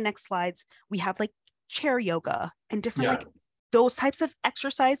one of my next slides, we have like chair yoga and different like those types of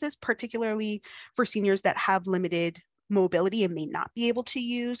exercises, particularly for seniors that have limited mobility and may not be able to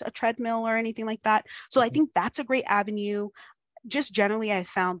use a treadmill or anything like that. So I think that's a great avenue. Just generally, I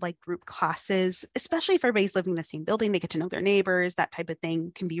found like group classes, especially if everybody's living in the same building, they get to know their neighbors, that type of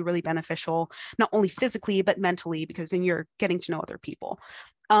thing can be really beneficial, not only physically, but mentally, because then you're getting to know other people.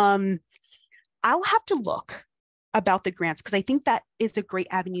 I'll have to look about the grants because I think that is a great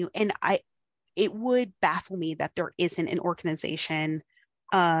avenue. And it would baffle me that there isn't an organization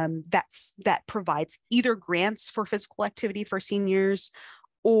that provides either grants for physical activity for seniors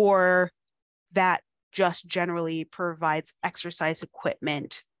or that just generally provides exercise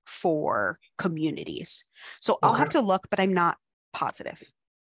equipment for communities. So I'll have to look, but I'm not positive.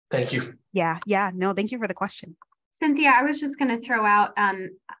 Thank you. Yeah. No, thank you for the question. Cynthia, I was just going to throw out,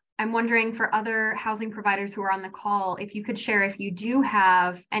 I'm wondering for other housing providers who are on the call, if you could share if you do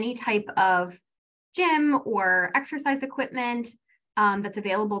have any type of gym or exercise equipment that's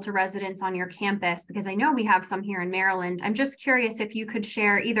available to residents on your campus, because I know we have some here in Maryland. I'm just curious if you could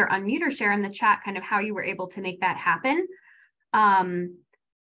share, either unmute or share in the chat, kind of how you were able to make that happen.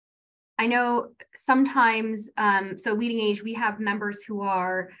 I know sometimes, so Leading Age, we have members who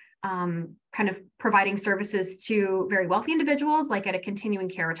are kind of providing services to very wealthy individuals, like at a continuing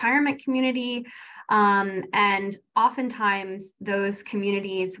care retirement community. And oftentimes those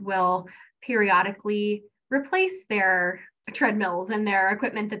communities will periodically replace their treadmills and their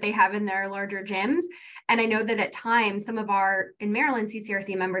equipment that they have in their larger gyms. And I know that at times, some of our, in Maryland,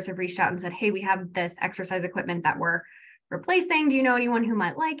 CCRC members have reached out and said, hey, we have this exercise equipment that we're replacing? Do you know anyone who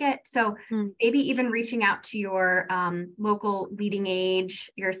might like it? So maybe even reaching out to your local leading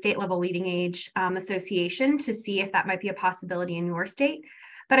age, your state level leading age association to see if that might be a possibility in your state.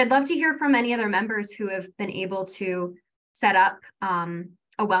 But I'd love to hear from any other members who have been able to set up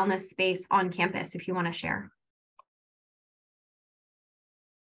a wellness space on campus if you want to share.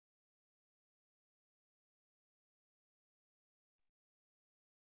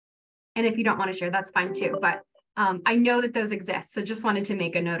 And if you don't want to share, that's fine too. But I know that those exist. So just wanted to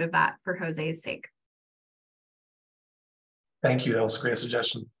make a note of that for Jose's sake. Thank you. That was a great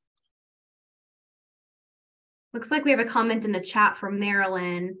suggestion. Looks like we have a comment in the chat from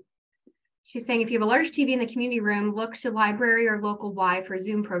Marilyn. She's saying, if you have a large TV in the community room, look to library or local Y for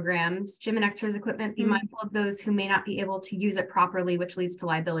Zoom programs, gym and exercise equipment. Be mindful of those who may not be able to use it properly, which leads to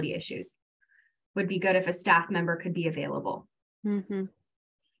liability issues. Would be good if a staff member could be available. Mm-hmm.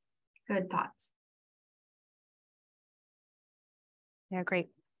 Good thoughts. Yeah, great.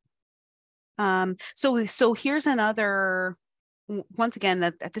 So here's another, once again,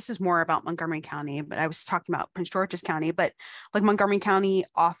 that this is more about Montgomery County, but I was talking about Prince George's County, but like Montgomery County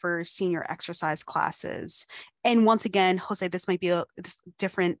offers senior exercise classes. And once again, Jose, this might be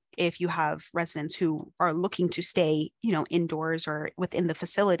different if you have residents who are looking to stay, indoors or within the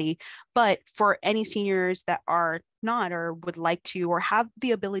facility. But for any seniors that are not or would like to or have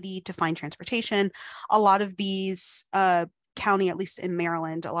the ability to find transportation, a lot of these county, at least in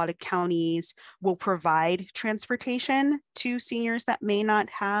Maryland, a lot of counties will provide transportation to seniors that may not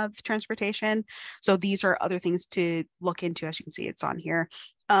have transportation. So these are other things to look into. As you can see, it's on here.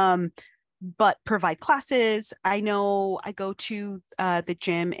 But provide classes. I know I go to the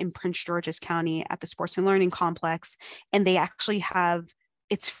gym in Prince George's County at the Sports and Learning Complex, and they actually have,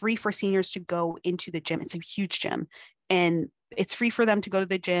 it's free for seniors to go into the gym. It's a huge gym, and it's free for them to go to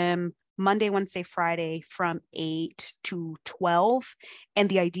the gym Monday, Wednesday, Friday from 8 to 12. And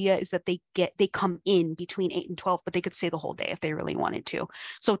the idea is that they come in between 8 and 12, but they could stay the whole day if they really wanted to.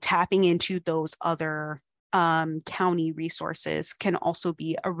 So tapping into those other county resources can also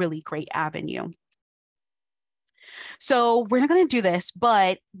be a really great avenue. So we're not going to do this,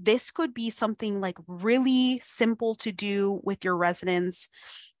 but this could be something like really simple to do with your residents.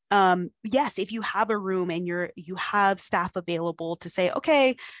 Yes, if you have a room and you have staff available to say,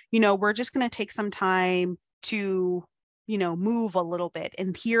 okay, we're just going to take some time to, move a little bit.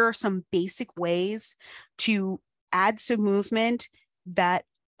 And here are some basic ways to add some movement that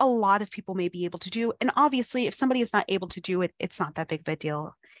a lot of people may be able to do. And obviously, if somebody is not able to do it, it's not that big of a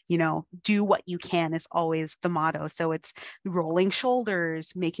deal. Do what you can is always the motto. So it's rolling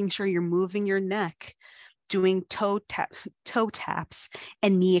shoulders, making sure you're moving your neck, doing toe taps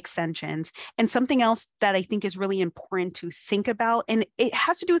and knee extensions. And something else that I think is really important to think about, and it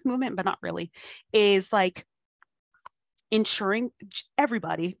has to do with movement, but not really, is like ensuring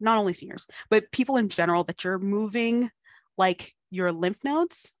everybody, not only seniors, but people in general, that you're moving like your lymph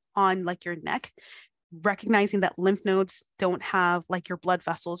nodes on like your neck, recognizing that lymph nodes don't have like your blood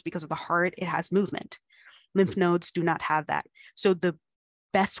vessels because of the heart, it has movement. Lymph nodes do not have that. So the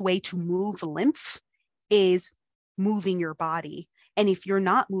best way to move lymph is moving your body. And if you're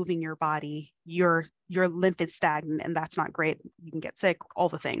not moving your body, your lymph is stagnant, and that's not great. You can get sick, all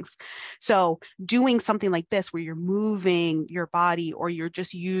the things. So doing something like this where you're moving your body, or you're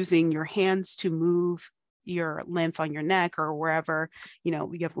just using your hands to move your lymph on your neck or wherever, you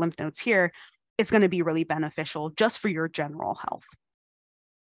have lymph nodes here, it's going to be really beneficial just for your general health.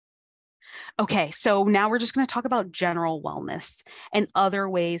 Okay, so now we're just going to talk about general wellness and other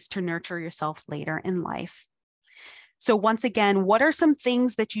ways to nurture yourself later in life. So once again, what are some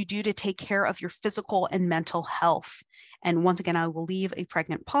things that you do to take care of your physical and mental health? And once again, I will leave a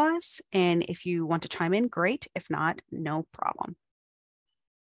pregnant pause. And if you want to chime in, great. If not, no problem.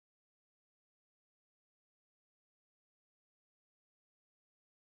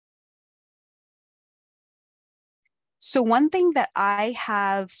 So one thing that I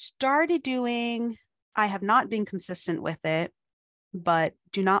have started doing, I have not been consistent with it, but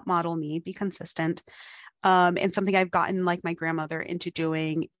do not model me, be consistent. And something I've gotten like my grandmother into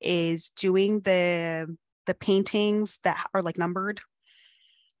doing is doing the paintings that are like numbered.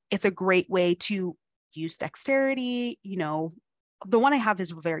 It's a great way to use dexterity. The one I have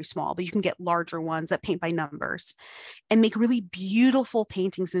is very small, but you can get larger ones that paint by numbers and make really beautiful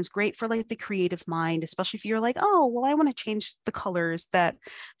paintings. And it's great for like the creative mind, especially if you're like, oh, well, I want to change the colors that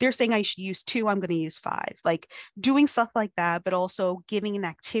they're saying I should use 2, I'm going to use 5. Like doing stuff like that, but also giving an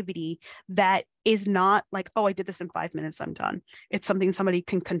activity that is not like, oh, I did this in 5 minutes, I'm done. It's something somebody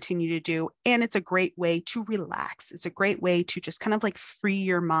can continue to do. And it's a great way to relax. It's a great way to just kind of like free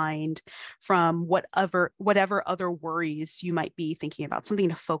your mind from whatever other worries you might be thinking about, something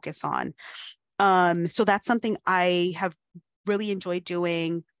to focus on. So that's something I have really enjoyed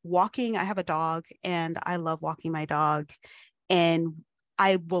doing. Walking, I have a dog and I love walking my dog. And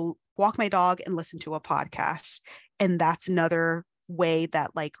I will walk my dog and listen to a podcast. And that's another way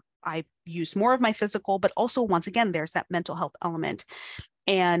that like I use more of my physical, but also once again, there's that mental health element.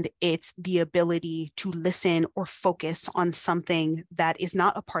 And it's the ability to listen or focus on something that is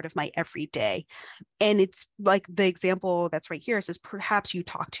not a part of my everyday. And it's like the example that's right here says, perhaps you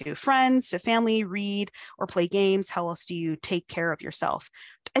talk to friends, to family, read, or play games. How else do you take care of yourself?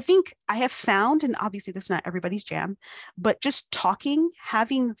 I think I have found, and obviously this is not everybody's jam, but just talking,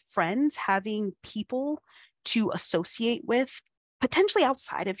 having friends, having people to associate with, potentially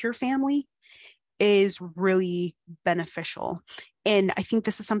outside of your family, is really beneficial. And I think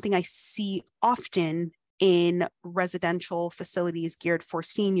this is something I see often in residential facilities geared for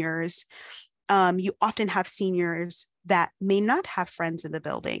seniors. You often have seniors that may not have friends in the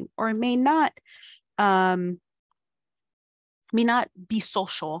building or may not be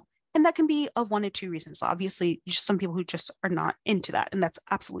social. And that can be of one of two reasons. Obviously, some people who just are not into that, and that's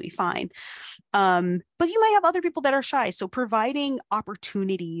absolutely fine. But you might have other people that are shy. So providing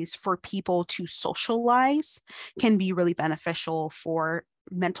opportunities for people to socialize can be really beneficial for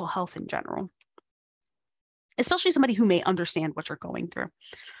mental health in general, especially somebody who may understand what you're going through.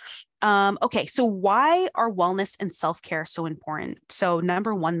 Okay, so why are wellness and self-care so important? So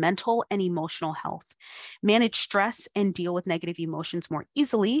number one, mental and emotional health. Manage stress and deal with negative emotions more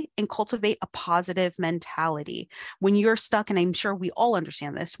easily and cultivate a positive mentality. When you're stuck, and I'm sure we all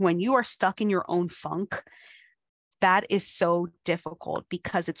understand this, when you are stuck in your own funk, that is so difficult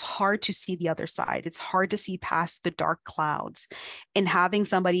because it's hard to see the other side. It's hard to see past the dark clouds. And having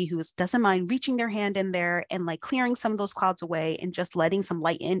somebody who doesn't mind reaching their hand in there and like clearing some of those clouds away and just letting some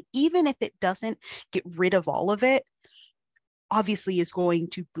light in, even if it doesn't get rid of all of it, obviously is going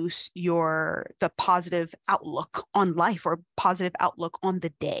to boost the positive outlook on life or positive outlook on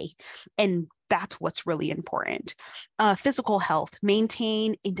the day. And that's what's really important. Physical health,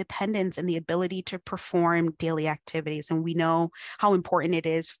 maintain independence and the ability to perform daily activities. And we know how important it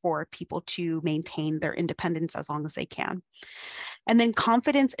is for people to maintain their independence as long as they can. And then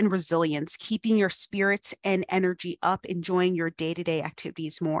confidence and resilience, keeping your spirits and energy up, enjoying your day-to-day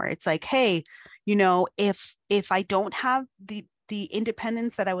activities more. It's like, hey, if I don't have the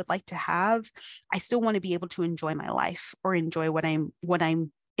independence that I would like to have, I still want to be able to enjoy my life or enjoy what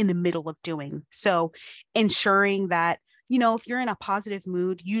I'm in the middle of doing. So ensuring that, if you're in a positive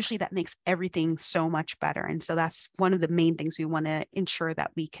mood, usually that makes everything so much better. And so that's one of the main things we want to ensure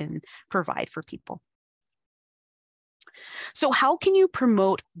that we can provide for people. So how can you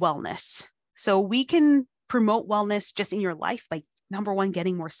promote wellness? So we can promote wellness just in your life by number one,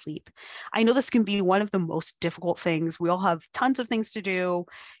 getting more sleep. I know this can be one of the most difficult things. We all have tons of things to do.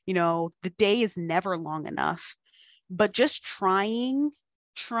 The day is never long enough, but just trying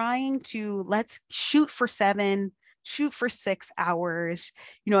to let's shoot for 7, shoot for 6 hours.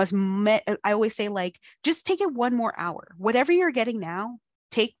 I always say, like, just take it 1 more hour. Whatever you're getting now,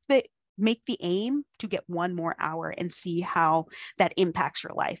 make the aim to get 1 more hour and see how that impacts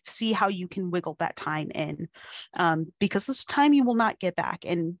your life. See how you can wiggle that time in, because this time you will not get back.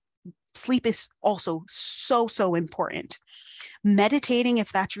 And sleep is also so, so important. Meditating,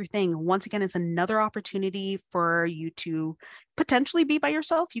 if that's your thing, once again, is another opportunity for you to potentially be by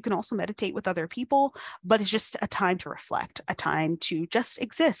yourself. You can also meditate with other people, but it's just a time to reflect, a time to just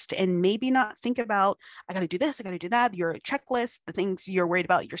exist and maybe not think about, I got to do this, I got to do that, your checklist, the things you're worried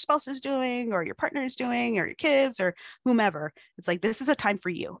about your spouse is doing or your partner is doing or your kids or whomever. It's like, this is a time for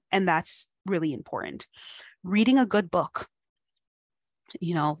you. And that's really important. Reading a good book.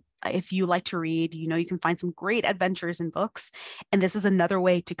 If you like to read, you can find some great adventures in books. And this is another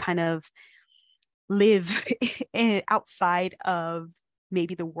way to kind of live outside of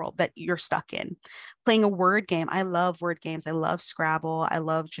maybe the world that you're stuck in. Playing a word game. I love word games. I love Scrabble. I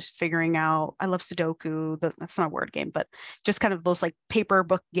love just figuring out, I love Sudoku. That's not a word game, but just kind of those like paper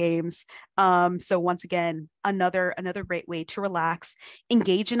book games. So once again, another great way to relax,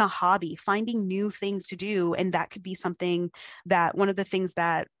 engage in a hobby, finding new things to do. And that could be something that one of the things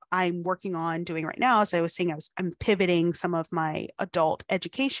that I'm working on doing right now, as I was saying, I'm pivoting some of my adult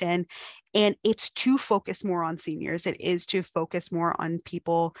education, and it's to focus more on seniors. It is to focus more on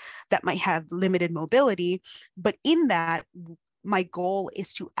people that might have limited mobility. But in that, my goal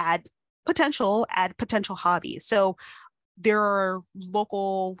is to add potential hobbies. So there are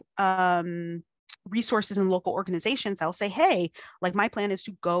local resources in local organizations that'll say, hey, like my plan is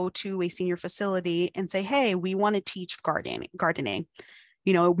to go to a senior facility and say, hey, we want to teach gardening.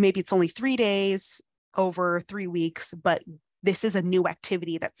 You know, maybe it's only 3 days over 3 weeks, but this is a new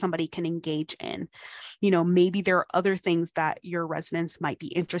activity that somebody can engage in. You know, maybe there are other things that your residents might be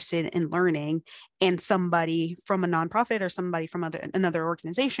interested in learning, and somebody from a nonprofit or somebody from another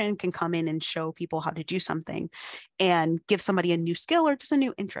organization can come in and show people how to do something and give somebody a new skill or just a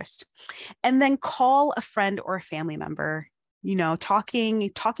new interest. And then call a friend or a family member. You know,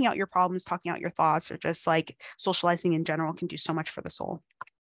 talking out your problems, talking out your thoughts, or just like socializing in general can do so much for the soul.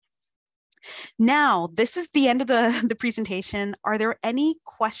 Now, this is the end of the presentation. Are there any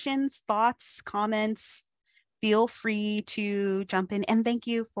questions, thoughts, comments? Feel free to jump in. And thank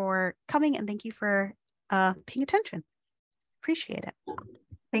you for coming, and thank you for paying attention. Appreciate it.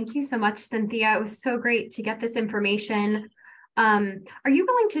 Thank you so much, Cynthia. It was so great to get this information. Are you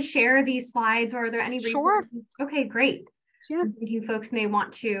willing to share these slides, or are there any resources? Sure. Okay, great. Yeah. I think you folks may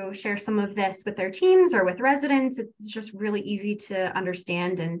want to share some of this with their teams or with residents. It's just really easy to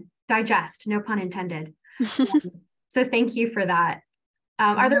understand and digest, no pun intended. So thank you for that.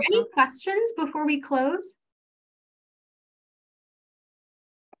 Are there any questions before we close?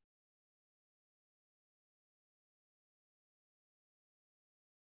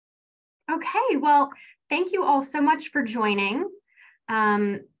 Okay, well, thank you all so much for joining.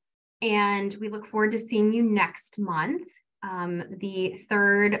 And we look forward to seeing you next month, the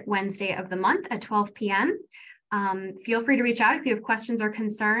third Wednesday of the month at 12 p.m. Feel free to reach out if you have questions or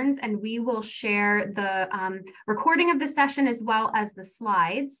concerns, and we will share the recording of the session as well as the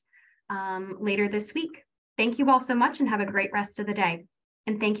slides later this week. Thank you all so much, and have a great rest of the day.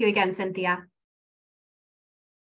 And thank you again, Cynthia.